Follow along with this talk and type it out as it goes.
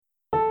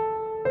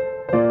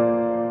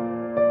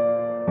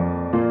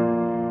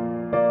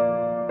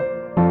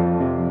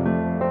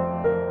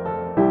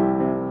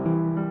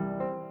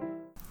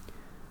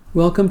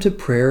Welcome to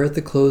prayer at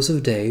the close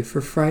of day for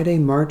Friday,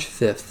 March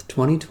 5th,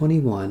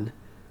 2021,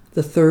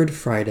 the third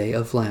Friday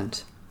of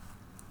Lent.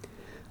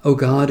 O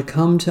God,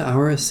 come to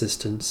our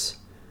assistance.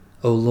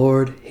 O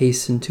Lord,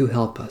 hasten to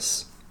help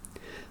us.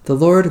 The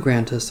Lord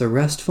grant us a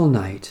restful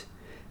night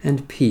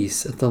and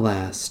peace at the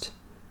last.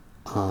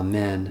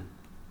 Amen.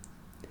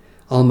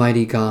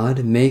 Almighty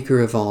God, maker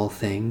of all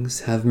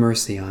things, have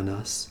mercy on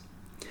us.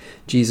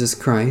 Jesus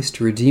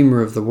Christ,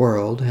 Redeemer of the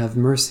world, have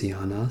mercy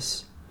on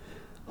us.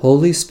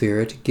 Holy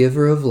Spirit,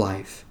 giver of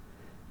life,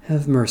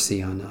 have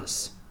mercy on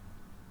us.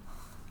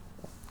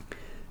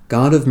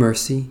 God of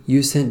mercy,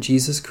 you sent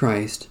Jesus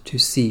Christ to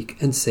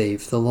seek and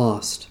save the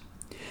lost.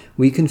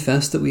 We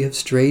confess that we have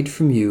strayed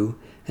from you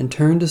and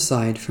turned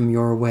aside from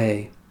your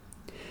way.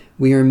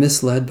 We are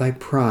misled by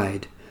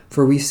pride,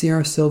 for we see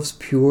ourselves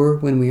pure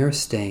when we are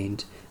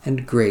stained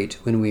and great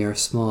when we are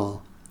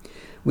small.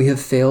 We have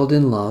failed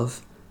in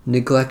love,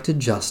 neglected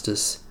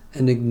justice,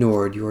 and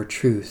ignored your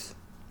truth.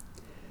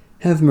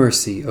 Have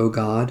mercy, O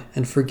God,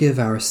 and forgive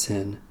our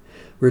sin.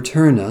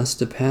 Return us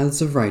to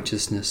paths of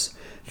righteousness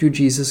through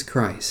Jesus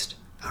Christ,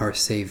 our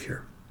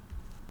Savior.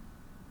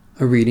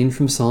 A reading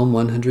from Psalm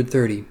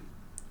 130.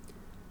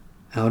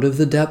 Out of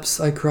the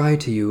depths I cry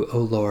to you, O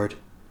Lord.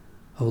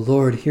 O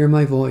Lord, hear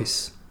my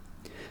voice.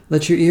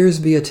 Let your ears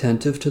be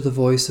attentive to the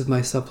voice of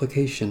my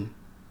supplication.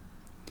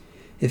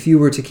 If you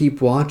were to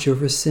keep watch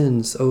over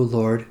sins, O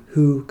Lord,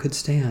 who could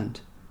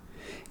stand?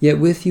 Yet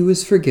with you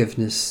is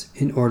forgiveness,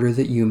 in order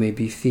that you may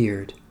be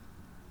feared.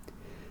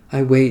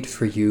 I wait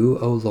for you,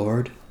 O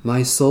Lord,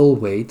 my soul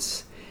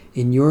waits,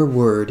 in your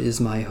word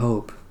is my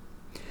hope.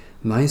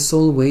 My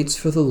soul waits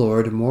for the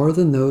Lord more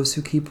than those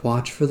who keep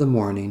watch for the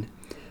morning,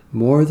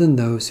 more than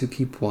those who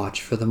keep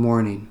watch for the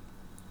morning.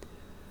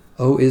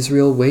 O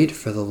Israel, wait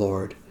for the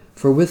Lord,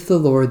 for with the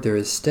Lord there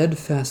is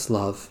steadfast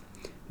love,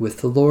 with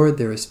the Lord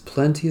there is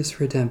plenteous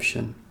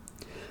redemption.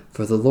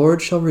 For the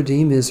Lord shall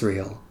redeem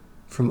Israel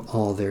from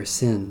all their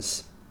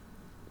sins.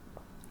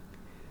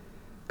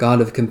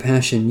 God of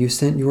compassion, you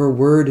sent your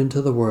word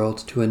into the world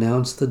to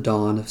announce the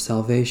dawn of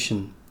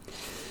salvation.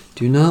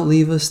 Do not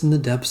leave us in the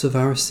depths of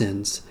our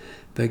sins,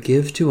 but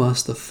give to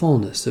us the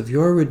fullness of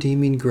your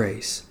redeeming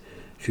grace,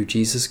 through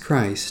Jesus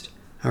Christ,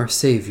 our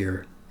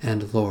Savior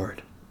and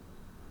Lord.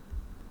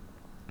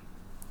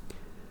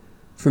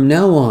 From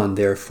now on,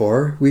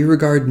 therefore, we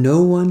regard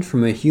no one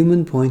from a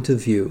human point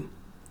of view.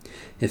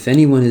 If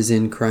anyone is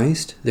in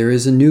Christ, there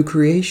is a new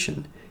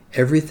creation.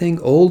 Everything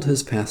old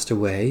has passed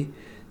away.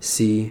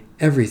 See,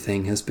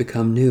 everything has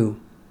become new.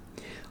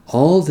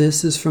 All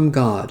this is from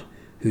God,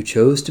 who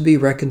chose to be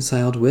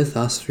reconciled with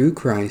us through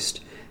Christ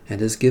and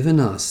has given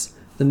us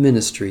the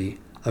ministry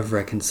of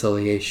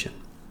reconciliation.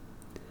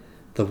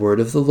 The word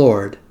of the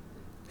Lord.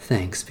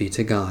 Thanks be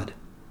to God.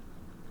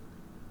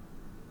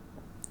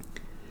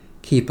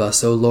 Keep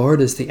us, O Lord,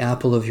 as the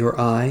apple of your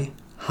eye.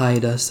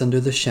 Hide us under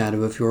the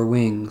shadow of your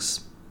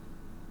wings.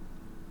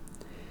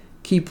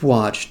 Keep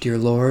watch, dear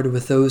Lord,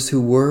 with those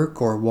who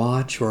work or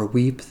watch or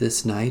weep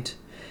this night,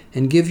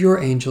 and give your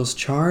angels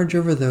charge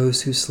over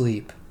those who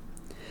sleep.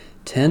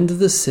 Tend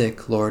the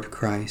sick, Lord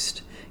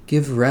Christ.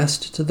 Give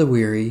rest to the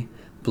weary.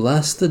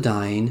 Bless the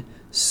dying.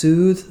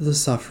 Soothe the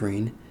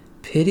suffering.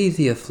 Pity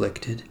the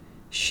afflicted.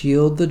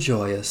 Shield the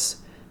joyous,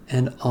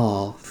 and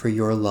all for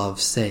your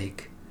love's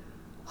sake.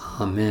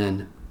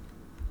 Amen.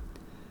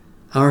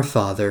 Our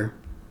Father,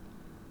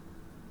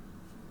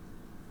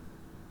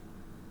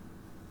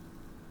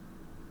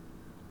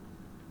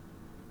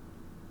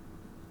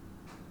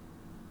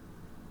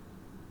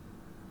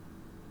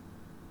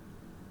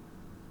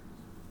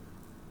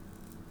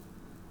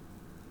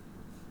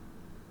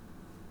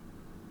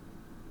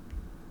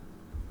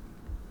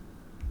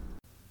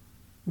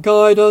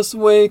 guide us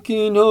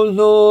waking, O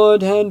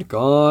Lord, and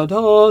guard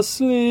us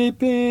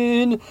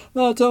sleeping,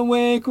 that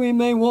awake we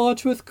may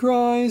watch with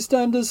Christ,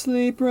 and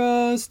asleep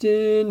rest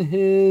in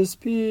his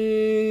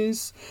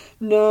peace.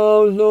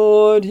 Now,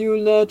 Lord, you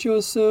let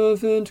your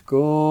servant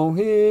go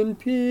in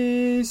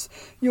peace.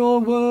 Your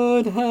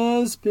word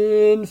has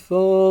been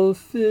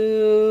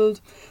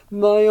fulfilled.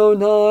 My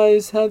own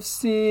eyes have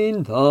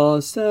seen the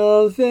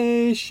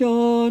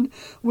salvation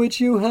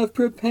which you have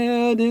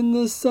prepared in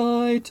the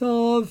sight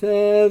of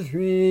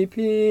every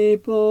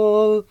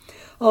people,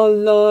 a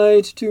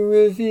light to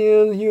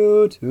reveal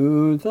you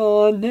to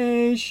the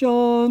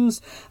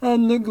nations,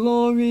 and the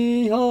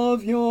glory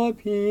of your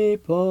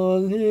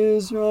people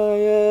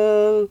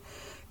Israel.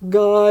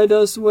 Guide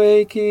us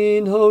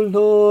waking, O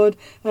Lord,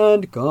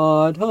 and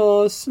guard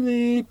us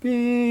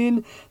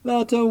sleeping,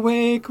 that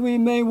awake we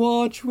may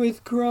watch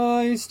with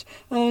Christ,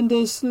 and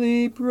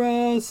asleep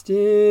rest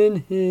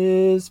in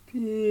his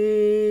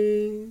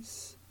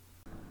peace.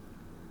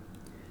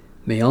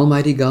 May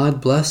Almighty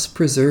God bless,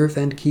 preserve,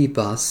 and keep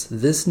us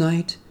this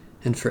night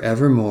and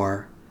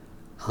forevermore.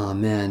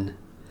 Amen.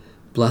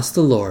 Bless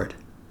the Lord.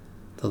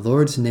 The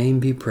Lord's name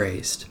be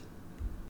praised.